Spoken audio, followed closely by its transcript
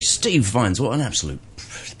Steve Vines, what an absolute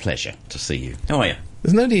pleasure to see you. How are you?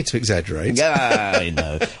 There's no need to exaggerate. Yeah, I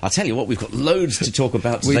know. I'll tell you what, we've got loads to talk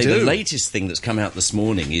about today. We do. The latest thing that's come out this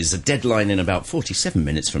morning is a deadline in about 47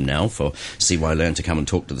 minutes from now for CY Learn to come and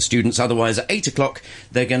talk to the students. Otherwise, at 8 o'clock,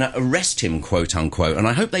 they're going to arrest him, quote-unquote. And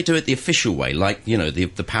I hope they do it the official way, like, you know, the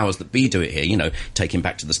powers that be do it here. You know, take him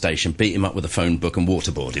back to the station, beat him up with a phone book and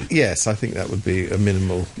waterboard him. Yes, I think that would be a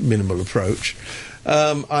minimal approach.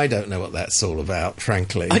 I don't know what that's all about,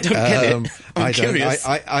 frankly. I don't get it. I'm curious.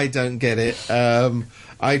 I don't get it.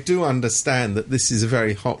 I do understand that this is a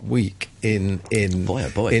very hot week in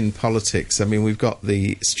politics. I mean, we've got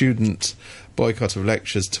the student boycott of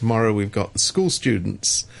lectures. Tomorrow we've got the school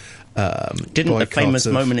students Didn't a famous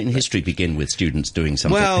moment in history begin with students doing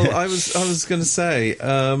something? Well, I was going to say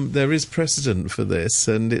there is precedent for this,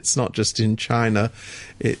 and it's not just in China.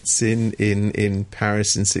 It's in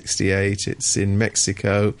Paris in '68. It's in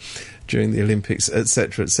Mexico during the Olympics,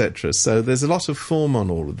 etc., etc. So there's a lot of form on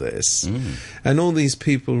all of this, and all these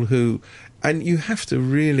people who. And you have to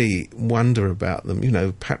really wonder about them, you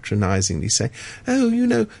know, patronisingly say, oh, you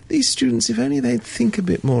know, these students, if only they'd think a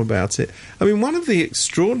bit more about it. I mean, one of the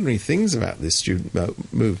extraordinary things about this student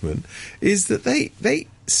movement is that they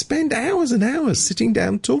spend hours and hours sitting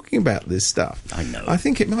down talking about this stuff. I know. I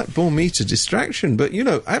think it might bore me to distraction, but, you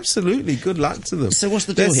know, absolutely good luck to them. So what's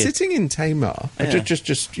the deal They're here? sitting in Tamar, Yeah.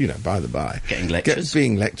 just you know, by the by. Getting lectures?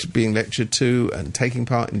 Being lectured to and taking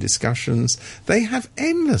part in discussions. They have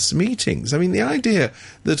endless meetings. I mean, the idea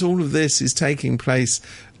that all of this is taking place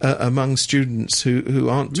among students who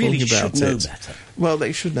aren't Really talking about should know it. better. Well,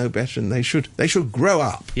 they should know better, and they should grow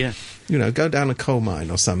up. Yeah. You know, go down a coal mine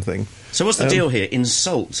or something. So what's the deal here?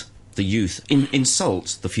 Insult the youth.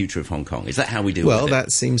 Insult the future of Hong Kong. Is that how we deal with it? Well,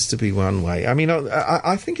 that seems to be one way. I mean,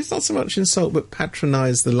 I think it's not so much insult, but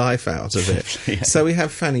patronise the life out of it. Yeah. So we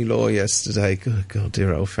have Fanny Law yesterday. Good God,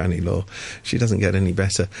 dear old Fanny Law. She doesn't get any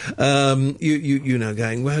better. You know,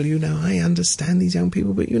 going, well, you know, I understand these young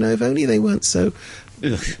people, but, you know, if only they weren't so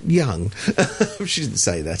young. She didn't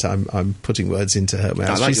say that. I'm putting words into her mouth.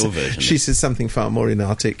 I like your version. She said something far more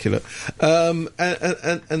inarticulate,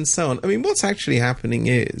 and so on. I mean, what's actually happening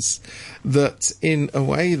is that, in a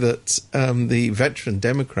way that the veteran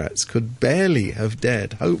Democrats could barely have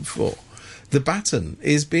dared hope for, the baton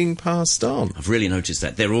is being passed on. I've really noticed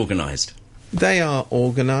that. They're organised. They are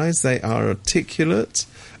organised. They are articulate.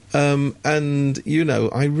 And, you know,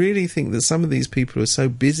 I really think that some of these people are so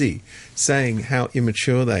busy saying how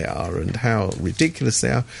immature they are and how ridiculous they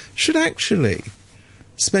are, should actually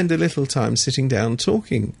spend a little time sitting down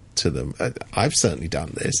talking to them. I've certainly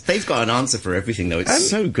done this. They've got an answer for everything, though. It's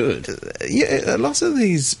so good. Yeah, a lot of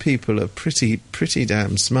these people are pretty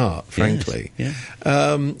damn smart, frankly. Yes,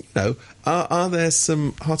 You know, are there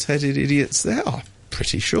some hot-headed idiots there? I'm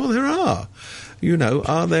pretty sure there are. You know,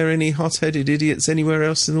 are there any hot-headed idiots anywhere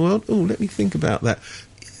else in the world? Oh, let me think about that.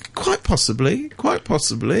 Quite possibly.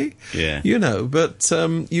 Yeah. You know, but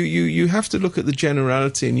you have to look at the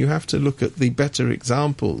generality, and you have to look at the better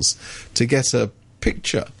examples to get a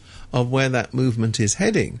picture of where that movement is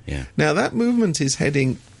heading. Yeah. Now, that movement is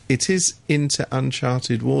heading, it is into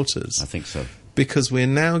uncharted waters. I think so. Because we're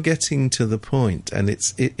now getting to the point, and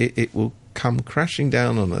it will come crashing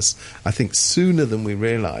down on us, I think, sooner than we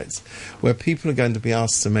realise, where people are going to be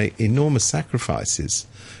asked to make enormous sacrifices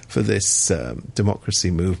for this democracy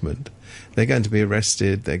movement. They're going to be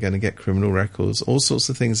arrested, they're going to get criminal records, all sorts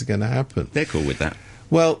of things are going to happen. They're cool with that.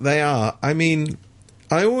 Well, they are. I mean,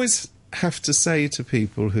 I always have to say to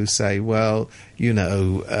people who say, well, you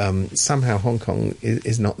know, somehow Hong Kong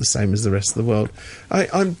is not the same as the rest of the world.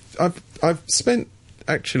 I've spent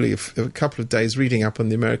actually a couple of days reading up on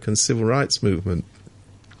the American civil rights movement,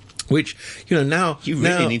 which, you know, now... You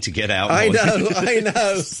really need to get out. I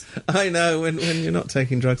know, when you're not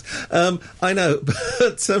taking drugs. I know,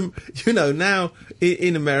 but, you know, now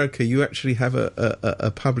in America you actually have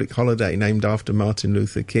a public holiday named after Martin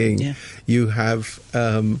Luther King. Yeah. You have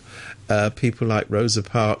people like Rosa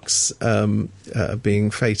Parks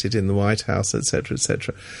being feted in the White House, etc.,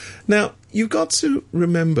 etc. Now, you've got to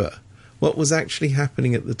remember what was actually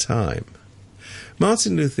happening at the time.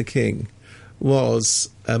 Martin Luther King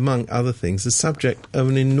was, among other things, the subject of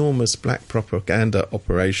an enormous black propaganda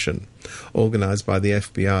operation organised by the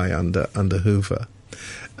FBI under Hoover.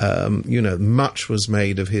 You know, much was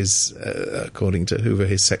made of his, according to Hoover,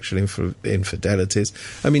 his sexual infidelities.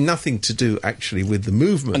 I mean, nothing to do actually with the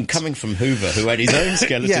movement. And coming from Hoover, who had his own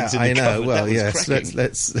skeletons in the cupboard, Well, that was yes. cracking.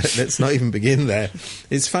 Let's not even begin there.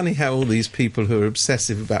 It's funny how all these people who are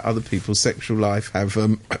obsessive about other people's sexual life have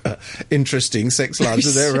interesting sex lives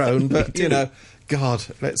of their own. But you know, God,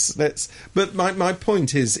 let's. But my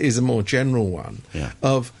point is a more general one. Yeah.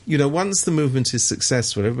 Of, once the movement is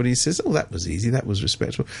successful, everybody says, "Oh, that was easy, that was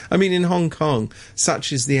respectful." I mean, in Hong Kong,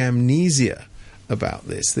 such is the amnesia about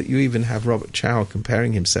this that you even have Robert Chow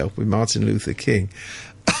comparing himself with Martin Luther King.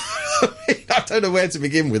 I don't know where to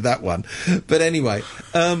begin with that one, but anyway,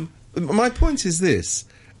 my point is this: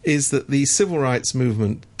 is that the civil rights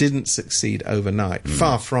movement didn't succeed overnight.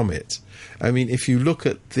 Far from it. I mean, if you look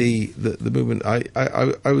at the movement,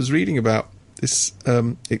 I was reading about this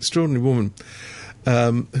extraordinary woman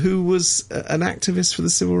who was an activist for the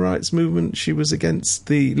civil rights movement. She was against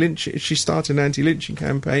the lynch. She started an anti-lynching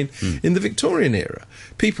campaign in the Victorian era.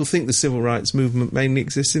 People think the civil rights movement mainly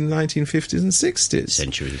existed in the 1950s and 60s.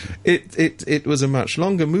 Centuries. It was a much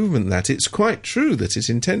longer movement than that. It's quite true that it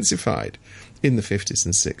intensified in the 50s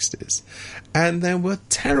and 60s. And there were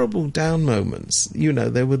terrible down moments.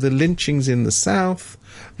 There were the lynchings in the South.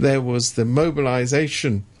 There was the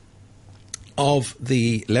mobilisation of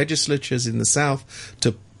the legislatures in the South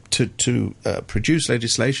to produce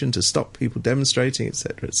legislation to stop people demonstrating,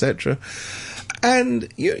 etc., etc. And,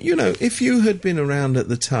 if you had been around at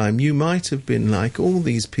the time, you might have been like all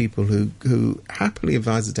these people who happily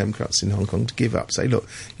advised the Democrats in Hong Kong to give up, say, look,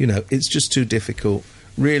 it's just too difficult.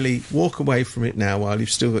 Really, walk away from it now while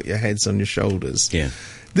you've still got your heads on your shoulders. Yeah.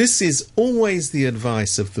 This is always the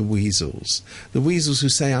advice of the weasels. The weasels who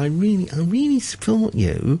say, I really support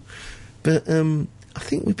you, but I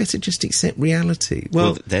think we better just accept reality.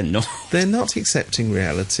 Well, they're not. They're not accepting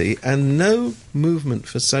reality, and no movement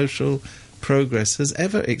for social progress has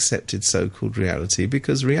ever accepted so-called reality,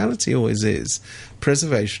 because reality always is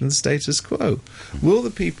preservation of the status quo. Will the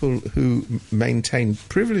people who maintain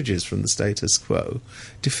privileges from the status quo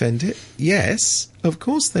defend it? Yes, of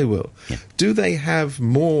course they will. Yeah. Do they have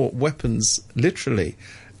more weapons, literally,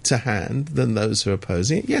 to hand than those who are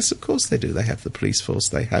opposing it? Yes, of course they do. They have the police force.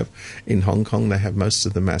 They have, in Hong Kong, they have most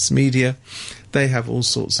of the mass media. They have all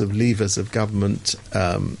sorts of levers of government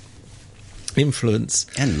influence.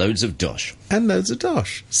 And loads of dosh.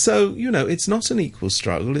 So, it's not an equal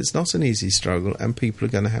struggle, it's not an easy struggle, and people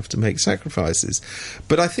are going to have to make sacrifices.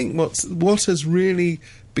 But I think what has really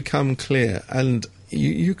become clear, and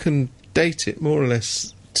you can date it more or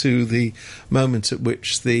less to the moment at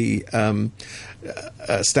which the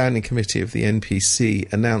Standing Committee of the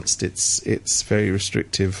NPC announced its very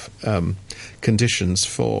restrictive conditions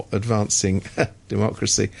for advancing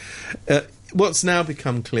democracy. What's now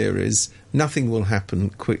become clear is nothing will happen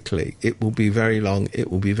quickly. It will be very long.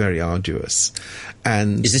 It will be very arduous.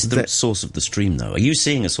 And is this the source of the stream, though? Are you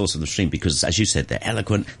seeing a source of the stream? Because, as you said, they're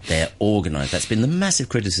eloquent, they're organised. That's been the massive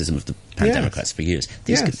criticism of the Pan-Democrats for years.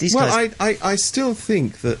 These guys... I still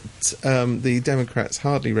think that the Democrats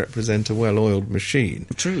hardly represent a well-oiled machine.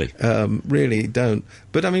 Truly. Really don't.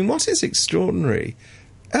 But, I mean, what is extraordinary...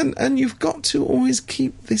 And you've got to always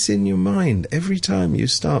keep this in your mind every time you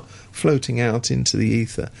start floating out into the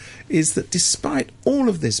ether, is that despite all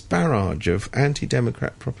of this barrage of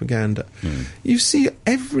anti-democrat propaganda, you see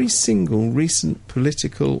every single recent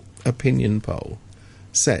political opinion poll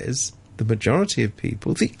says the majority of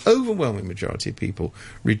people, the overwhelming majority of people,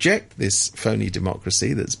 reject this phony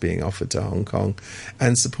democracy that's being offered to Hong Kong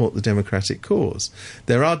and support the democratic cause.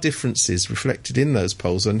 There are differences reflected in those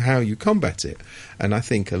polls on how you combat it. And I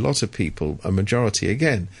think a lot of people, a majority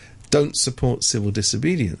again, don't support civil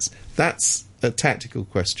disobedience. That's a tactical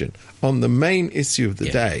question. On the main issue of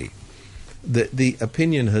the day, the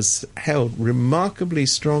opinion has held remarkably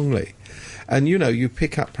strongly. And, you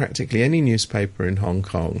pick up practically any newspaper in Hong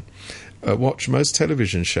Kong, watch most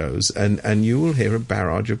television shows, and you will hear a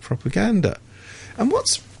barrage of propaganda. And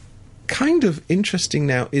what's kind of interesting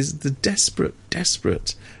now is the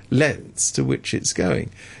desperate lengths to which it's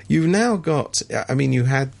going. You've now got, you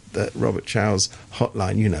had Robert Chow's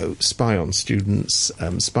hotline, spy on students,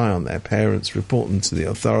 spy on their parents, report them to the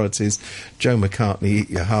authorities, Joe McCartney, eat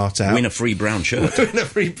your heart out. Win a free brown shirt.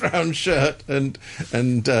 and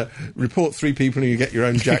report 3 people and you get your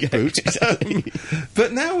own jackboot.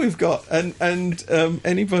 But now we've got, and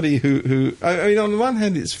anybody who on the one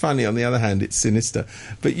hand it's funny, on the other hand it's sinister,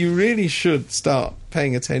 but you really should start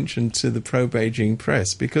paying attention to the pro-Beijing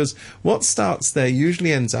press, because what starts there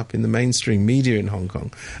usually ends up in the mainstream media in Hong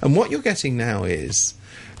Kong. And what you're getting now is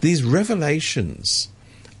these revelations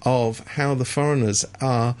of how the foreigners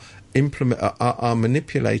are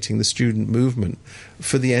manipulating the student movement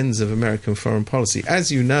for the ends of American foreign policy.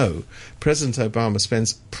 As you know, President Obama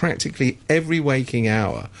spends practically every waking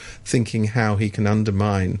hour thinking how he can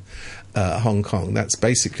undermine Hong Kong. That's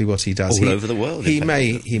basically what he does. All over the world. He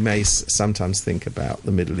may sometimes think about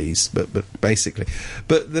the Middle East, but basically.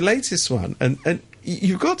 But the latest one, and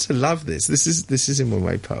you've got to love this. This is in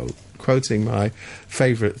Wenwei Po, quoting my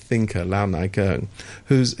favourite thinker, Lao Nai-Geng,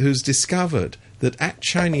 who's discovered that at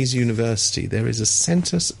Chinese University there is a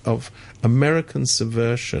centre of American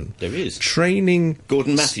subversion. There is. Training...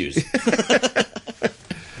 Gordon Matthews.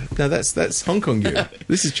 No, that's Hong Kong U.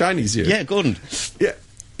 This is Chinese U. Yeah, Gordon. Yeah.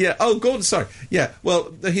 Yeah. Oh, Gordon. Sorry. Yeah.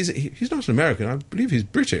 Well, he's not an American. I believe he's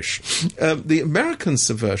British. The American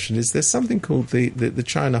subversion is there's something called the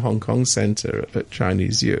China Hong Kong Centre at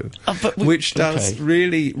Chinese U, which does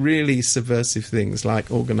really, really subversive things like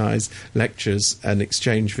organise lectures and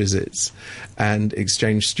exchange visits and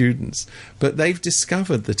exchange students. But they've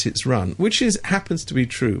discovered that it's run, which happens to be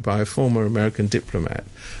true, by a former American diplomat.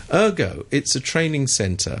 Ergo, it's a training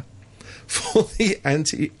centre for the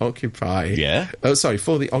anti-Occupy,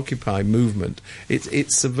 for the Occupy movement.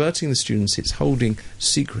 It's subverting the students. It's holding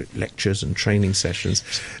secret lectures and training sessions.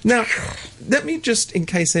 Now, let me just, in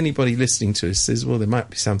case anybody listening to us says, well, there might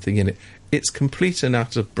be something in it. It's complete and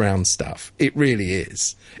utter brown stuff. It really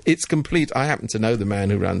is. It's complete. I happen to know the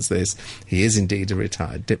man who runs this. He is indeed a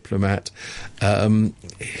retired diplomat.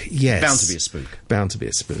 Yes. Bound to be a spook. Bound to be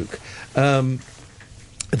a spook.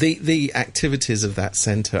 The activities of that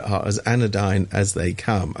centre are as anodyne as they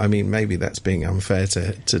come. I mean, maybe that's being unfair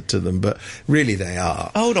to them, but really they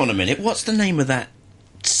are. Hold on a minute. What's the name of that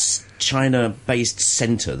China-based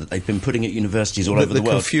centre that they've been putting at universities all over the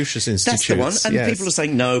world? The Confucius Institute. That's the one. And people are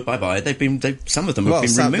saying no, bye-bye. Some of them have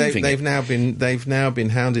been removing it. They've now been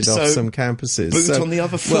hounded off some campuses. Boot on the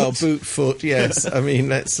other foot. Well, boot foot. Yes. I mean,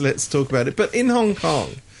 let's talk about it. But in Hong Kong,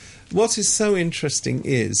 what is so interesting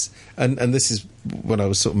is, and this is what I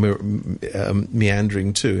was sort of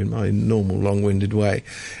meandering to in my normal long-winded way,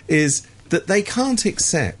 is that they can't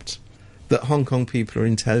accept that Hong Kong people are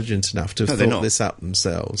intelligent enough to have thought this up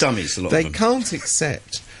themselves. Dummies, a lot of them. They can't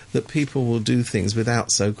accept that people will do things without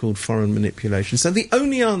so-called foreign manipulation. So the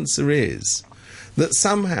only answer is that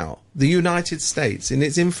somehow the United States, in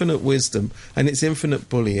its infinite wisdom and its infinite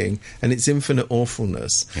bullying and its infinite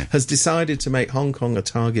awfulness, has decided to make Hong Kong a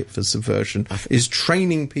target for subversion, is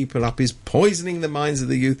training people up, is poisoning the minds of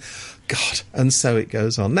the youth. God, and so it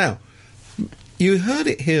goes on. Now, you heard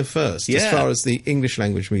it here first, as far as the English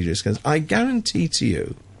language media is concerned. I guarantee to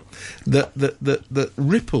you that the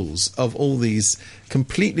ripples of all these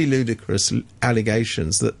completely ludicrous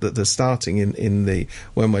allegations that are starting in the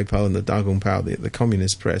Wenwei Po and the Da Gong Pao, the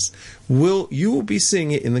communist press, you will be seeing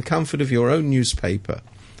it in the comfort of your own newspaper.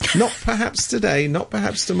 Not perhaps today, not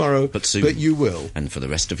perhaps tomorrow, but soon. But you will. And for the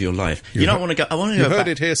rest of your life. You heard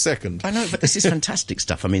it here second. I know, but this is fantastic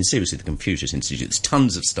stuff. I mean, seriously, the Confucius Institute, there's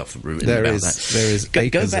tons of stuff written about that. There is Go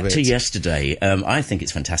back to yesterday. I think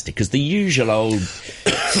it's fantastic, because the usual old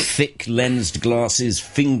thick-lensed glasses,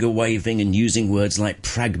 finger-waving and using words like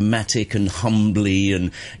pragmatic and humbly and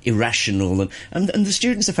irrational, and the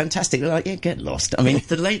students are fantastic. They're like, yeah, get lost. I mean,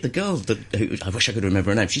 the girl, who I wish I could remember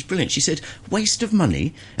her name, she's brilliant. She said, waste of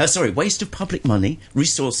money. Waste of public money,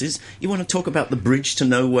 resources. You want to talk about the bridge to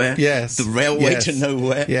nowhere? Yes. The railway to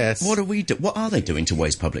nowhere? Yes. What are they doing to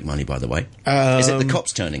waste public money, by the way? Is it the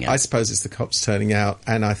cops turning out? I suppose it's the cops turning out,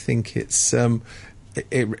 and I think it's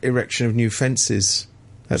erection of new fences.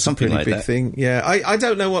 That's something a pretty big thing. Yeah, I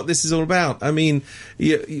don't know what this is all about. I mean,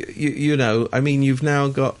 you know, I mean, you've now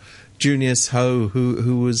got Junius Ho,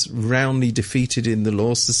 who was roundly defeated in the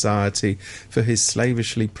Law Society for his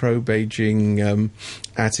slavishly pro-Beijing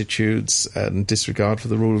attitudes and disregard for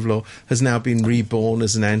the rule of law, has now been reborn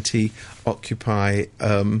as an anti-Occupy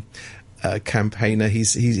campaigner.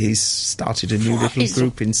 He's started a new little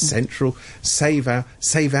group in Central. Save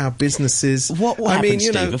our businesses. What happens, I mean,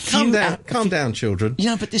 you know, Steve, calm down, children. You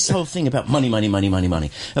know, but this whole thing about money.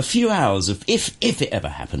 A few hours of if it ever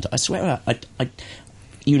happened, I swear,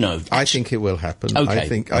 you know, I think it will happen.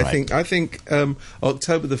 Okay, I think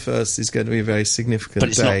October the 1st is going to be a very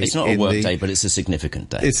significant day. It's not a work day, but it's a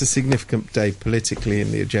significant day. It's a significant day politically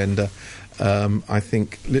in the agenda. I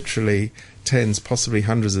think literally tens, possibly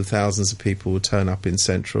hundreds of thousands of people will turn up in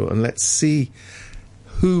Central, and let's see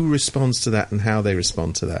who responds to that and how they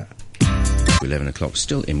respond to that. 11 o'clock,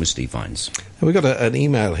 still in with Steve Vines. We've got an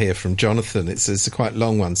email here from Jonathan. It's a quite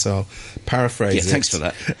long one, so I'll paraphrase it. Yeah, thanks for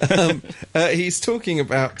that. He's talking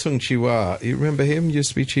about Tung Chee-hwa. You remember him? Used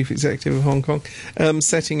to be chief executive of Hong Kong.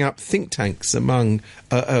 Setting up think tanks along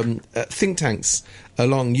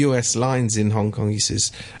US lines in Hong Kong. He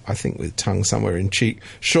says, I think with tongue somewhere in cheek,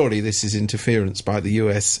 surely this is interference by the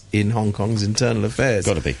US in Hong Kong's internal affairs.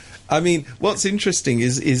 Got to be. I mean, what's interesting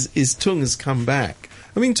is Tung has come back.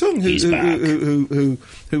 I mean, Tung, who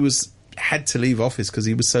was had to leave office because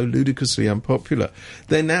he was so ludicrously unpopular.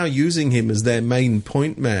 They're now using him as their main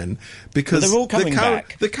point man because they're all coming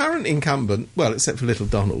back. The current incumbent, well, except for Little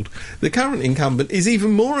Donald, the current incumbent is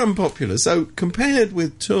even more unpopular. So compared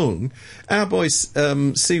with Tung, our boy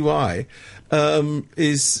CY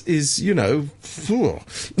is you know.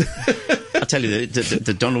 I tell you,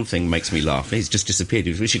 the Donald thing makes me laugh. He's just disappeared.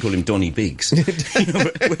 We should call him Donny Biggs.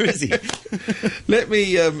 Where is he? Let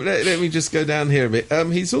me just go down here a bit.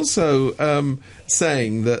 He's also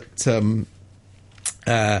saying that.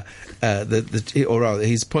 Or rather,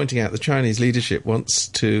 he's pointing out the Chinese leadership wants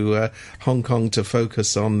Hong Kong to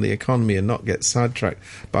focus on the economy and not get sidetracked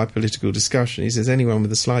by political discussion. He says anyone with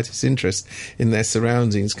the slightest interest in their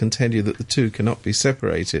surroundings can tell you that the two cannot be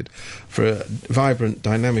separated. For a vibrant,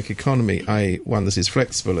 dynamic economy, i.e. one that is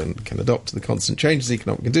flexible and can adapt to the constant changes in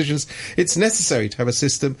economic conditions, it's necessary to have a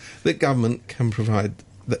system that government can provide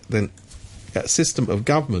a system of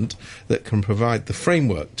government that can provide the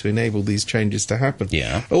framework to enable these changes to happen.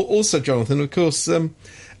 Yeah. Also, Jonathan, of course,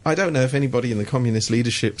 I don't know if anybody in the communist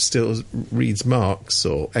leadership still reads Marx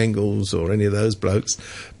or Engels or any of those blokes,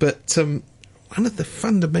 but one of the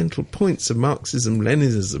fundamental points of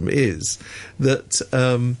Marxism-Leninism is that,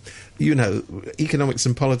 economics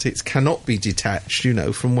and politics cannot be detached,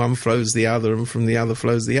 from one flows the other and from the other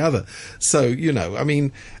flows the other. So,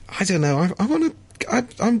 I don't know,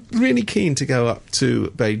 I'm really keen to go up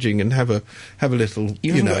to Beijing and have a little,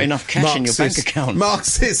 you haven't got enough cash in your bank account.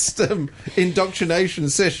 Marxist indoctrination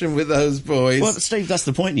session with those boys. Well, Steve, that's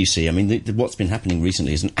the point, you see. I mean, what's been happening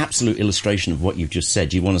recently is an absolute illustration of what you've just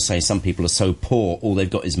said. You want to say some people are so poor, all they've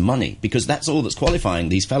got is money, because that's all that's qualifying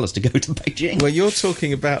these fellas to go to Beijing. Well, you're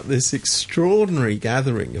talking about this extraordinary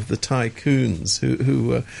gathering of the tycoons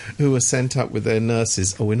who were sent up with their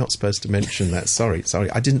nurses. Oh, we're not supposed to mention that. Sorry,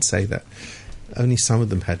 I didn't say that. Only some of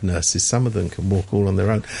them had nurses. Some of them can walk all on their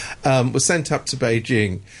own. Were sent up to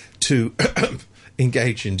Beijing to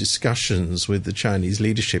engage in discussions with the Chinese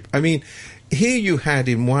leadership. I mean, here you had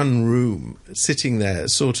in one room, sitting there,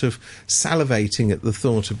 sort of salivating at the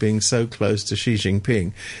thought of being so close to Xi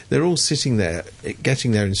Jinping. They're all sitting there,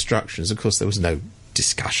 getting their instructions. Of course, there was no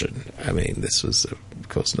discussion. I mean, this was, of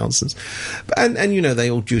course, nonsense. And they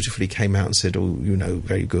all dutifully came out and said, oh,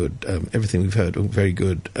 very good. Everything we've heard, very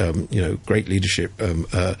good. Great leadership.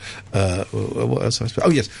 What else? Oh,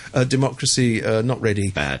 yes. Democracy, not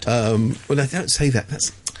ready. Bad. Well, they don't say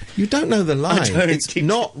that. You don't know the line. It's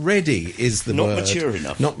not ready is the word. Not mature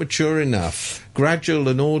enough. Not mature enough. Gradual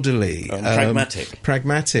and orderly.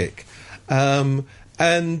 Pragmatic.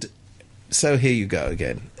 And so here you go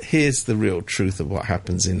again. Here's the real truth of what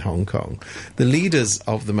happens in Hong Kong. The leaders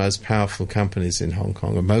of the most powerful companies in Hong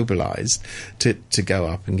Kong are mobilised to go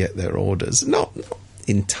up and get their orders. Not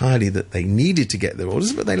entirely that they needed to get their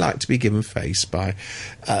orders, but they like to be given face by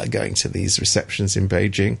going to these receptions in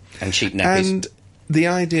Beijing. And cheap nappies. And the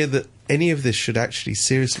idea that any of this should actually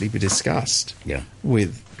seriously be discussed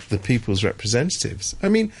with the people's representatives. I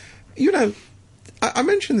mean, I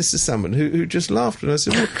mentioned this to someone who just laughed, and I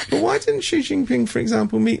said, well, why didn't Xi Jinping, for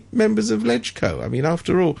example, meet members of LegCo? I mean,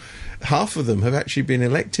 after all, half of them have actually been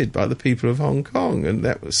elected by the people of Hong Kong, and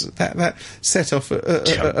that set off a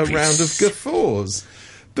round of guffaws.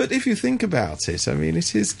 But if you think about it, I mean,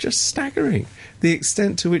 it is just staggering, the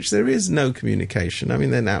extent to which there is no communication. I mean,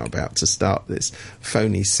 they're now about to start this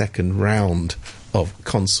phony second round of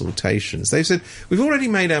consultations. They've said, we've already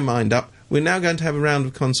made our mind up. We're now going to have a round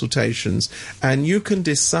of consultations, and you can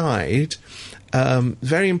decide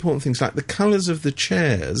very important things like the colours of the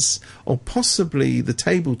chairs or possibly the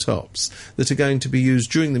tabletops that are going to be used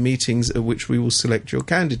during the meetings at which we will select your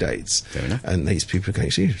candidates. Fair enough. And these people are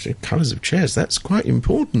going, see, colours of chairs, that's quite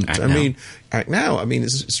important. Act now. I mean,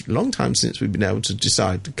 it's a long time since we've been able to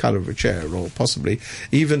decide the colour of a chair, or possibly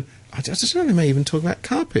even, I just don't know, they may even talk about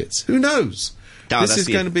carpets. Who knows? Oh, this is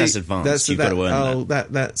going to be that's advanced. You've got to earn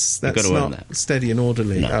that. That's not steady and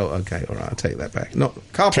orderly. No. Oh, okay, all right. I'll take that back. Not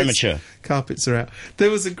carpets. Premature. Carpets are out. There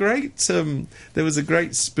was a great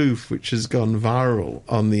spoof which has gone viral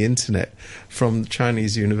on the internet from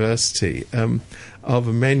Chinese university of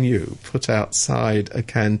a menu put outside a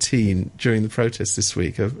canteen during the protest this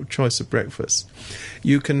week, a choice of breakfast.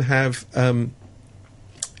 You can have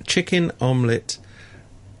chicken omelette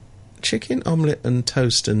and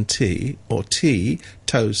toast and tea, or tea,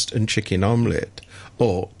 toast and chicken omelette,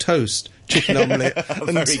 or toast, chicken omelette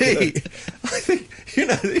and tea. Good. I think,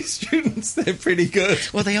 these students, they're pretty good.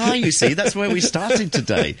 Well, they are, you see. That's where we started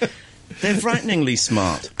today. They're frighteningly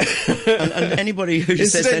smart. And anybody who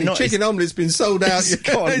says they're not... chicken omelette's been sold out. It's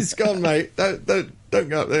gone. It's gone, mate. Don't Don't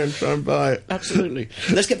go up there and try and buy it. Absolutely.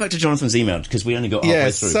 Let's get back to Jonathan's email, because we only got halfway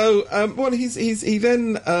Yes. through. So,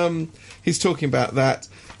 he's talking about that.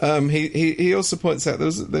 He also points out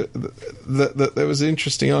that there was an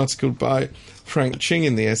interesting article by Frank Ching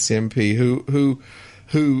in the SCMP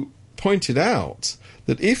who pointed out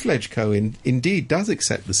that if LegCo indeed does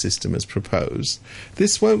accept the system as proposed,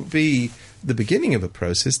 this won't be the beginning of a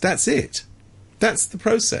process. That's it. That's the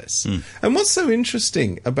process. And what's so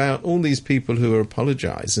interesting about all these people who are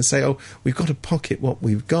apologise and say, oh, we've got to pocket what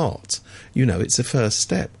we've got, it's a first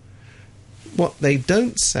step. What they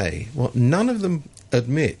don't say, what none of them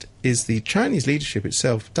admit, is the Chinese leadership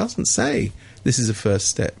itself doesn't say this is a first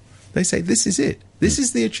step. They say this is it. This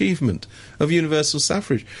is the achievement of universal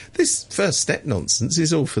suffrage. This first step nonsense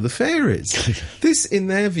is all for the fairies. This, in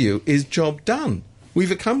their view, is job done.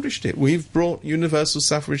 We've accomplished it. We've brought universal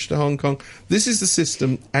suffrage to Hong Kong. This is the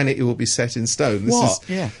system, and it will be set in stone. This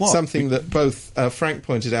is something that both Frank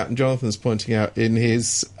pointed out and Jonathan's pointing out in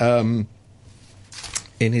his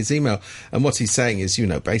email. And what he's saying is,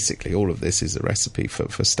 basically all of this is a recipe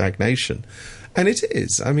for stagnation. And it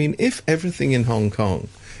is. I mean, if everything in Hong Kong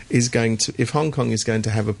if Hong Kong is going to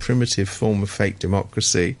have a primitive form of fake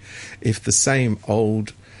democracy, if the same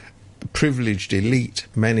old privileged elite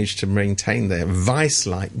manage to maintain their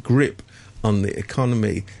vice-like grip on the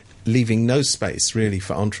economy, leaving no space really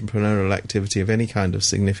for entrepreneurial activity of any kind of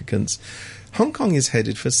significance, Hong Kong is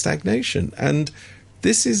headed for stagnation. And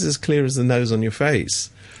this is as clear as the nose on your face.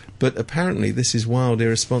 But apparently this is wild,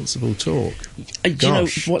 irresponsible talk. Do you know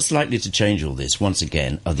what's likely to change all this, once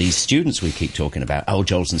again, are these students we keep talking about. Al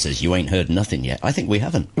Jolson says, you ain't heard nothing yet. I think we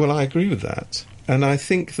haven't. Well, I agree with that. And I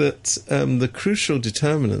think that the crucial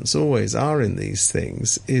determinants always are in these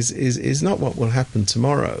things is not what will happen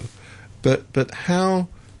tomorrow, but how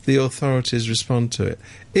the authorities respond to it.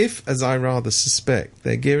 If, as I rather suspect,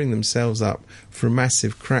 they're gearing themselves up for a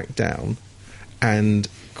massive crackdown and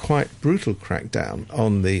quite brutal crackdown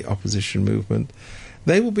on the opposition movement,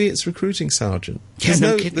 they will be its recruiting sergeant.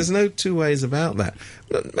 There's no two ways about that.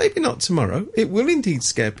 But maybe not tomorrow. It will indeed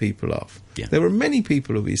scare people off. Yeah. There are many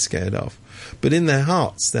people who will be scared off. But in their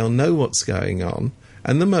hearts, they'll know what's going on,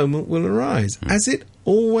 and the moment will arise, as it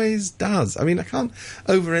always does. I mean, I can't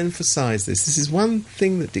overemphasize this. This is one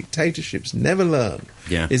thing that dictatorships never learn,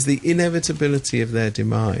 is the inevitability of their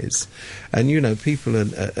demise. And, people,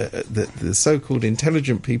 the so-called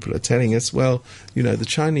intelligent people are telling us, well, the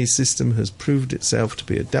Chinese system has proved itself to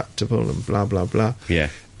be adaptable and blah, blah, blah. Yeah.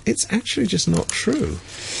 It's actually just not true.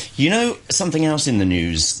 Something else in the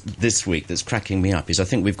news this week that's cracking me up is I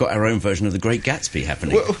think we've got our own version of The Great Gatsby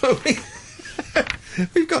happening.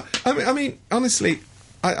 We've got... I mean, honestly,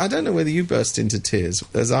 I don't know whether you burst into tears,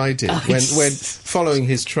 as I did, when following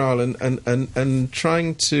his trial and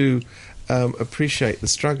trying to appreciate the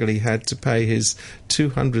struggle he had to pay his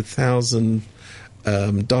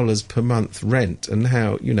 $200,000 per month rent, and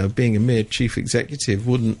how, being a mere chief executive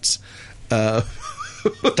wouldn't...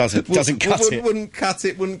 Doesn't cut it. Wouldn't cut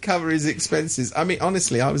it, wouldn't cover his expenses. I mean,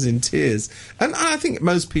 honestly, I was in tears. And I think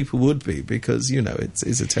most people would be, because,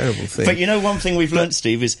 it's a terrible thing. But one thing we've learnt,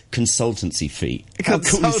 Steve, is consultancy fee.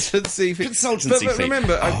 Consultancy fee. But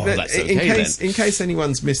remember, in case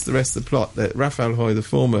anyone's missed the rest of the plot, that Raphael Hui, the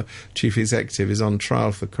former chief executive, is on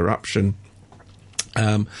trial for corruption.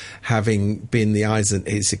 Having been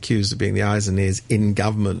he's accused of being the eyes and ears in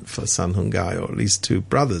government for Sun Hung Gai, or at least two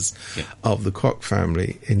brothers of the Kwok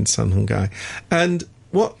family in Sun Hung Gai. And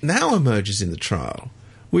what now emerges in the trial,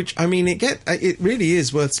 which, I mean, it really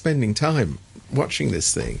is worth spending time watching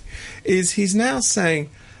this thing, is he's now saying,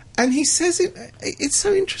 and he says it's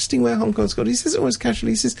so interesting where Hong Kong's got. He says it almost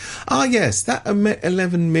casually. He says, yes, that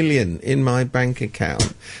 11 million in my bank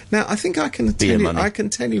account. Now, I think I can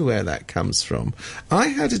tell you where that comes from. I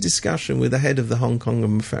had a discussion with the head of the Hong Kong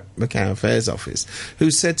and Macau Affairs Office,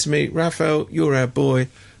 who said to me, Raphael, you're our boy,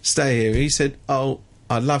 stay here. He said, oh,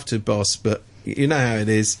 I'd love to, boss, but you know how it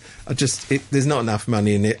is. There's not enough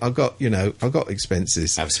money in it. I've got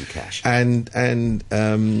expenses. Have some cash. And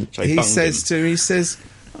he says,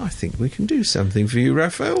 I think we can do something for you,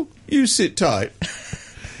 Raphael. You sit tight.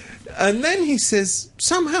 And then he says,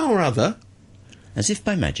 somehow or other, as if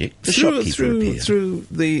by magic, the shopkeeper appeared. Through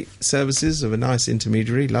the services of a nice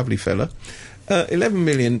intermediary, lovely fella, 11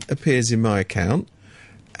 million appears in my account,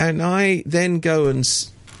 and I then go and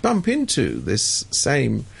bump into this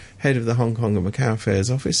same head of the Hong Kong and Macau Affairs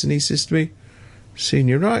Office, and he says to me, "Seen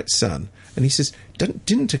you right, son." And he says,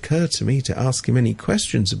 didn't occur to me to ask him any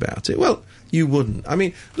questions about it. Well, you wouldn't. I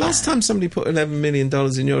mean, last time somebody put $11 million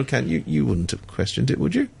in your account, you wouldn't have questioned it,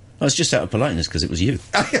 would you? I was just out of politeness because it was you.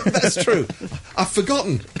 That's true. I've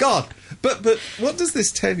forgotten. God. But what does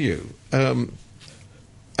this tell you?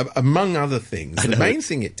 among other things, the main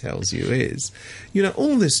thing it tells you is,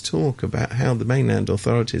 all this talk about how the mainland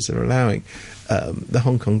authorities are allowing the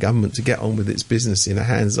Hong Kong government to get on with its business in a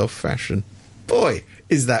hands-off fashion. Boy,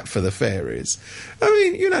 is that for the fairies. I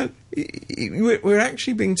mean, we're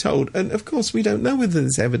actually being told, and of course we don't know whether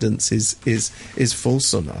this evidence is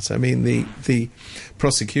false or not. I mean, the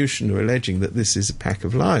prosecution are alleging that this is a pack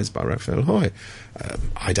of lies by Raphael Hui.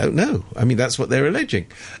 I don't know. I mean, that's what they're alleging.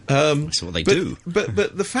 That's what they do. But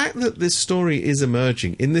the fact that this story is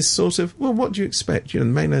emerging in this sort of, well, what do you expect? The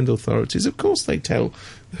mainland authorities, of course, they tell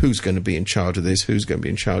who's going to be in charge of this, who's going to be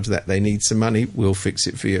in charge of that. They need some money, we'll fix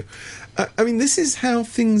it for you. I mean, this is how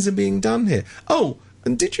things are being done here. Oh,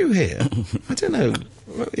 and did you hear, I don't know,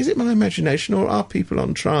 is it my imagination or are people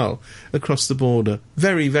on trial across the border,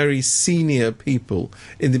 very, very senior people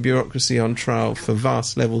in the bureaucracy on trial for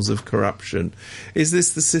vast levels of corruption? Is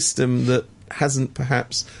this the system that hasn't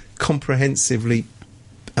perhaps comprehensively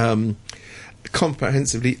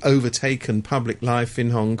overtaken public life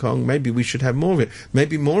in Hong Kong? Maybe we should have more of it.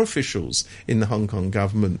 Maybe more officials in the Hong Kong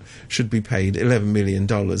government should be paid $11 million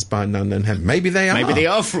by Nun and Hem. Maybe they are. Maybe they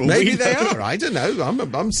are, for all Maybe we they know. are. I don't know.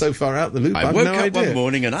 I'm so far out the loop. I I've woke no up idea. one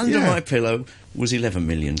morning and under my pillow was 11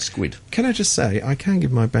 million squid. Can I just say, I can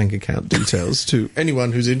give my bank account details to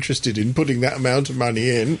anyone who's interested in putting that amount of money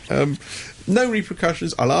in. No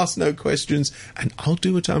repercussions. I'll ask no questions, and I'll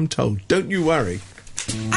do what I'm told. Don't you worry.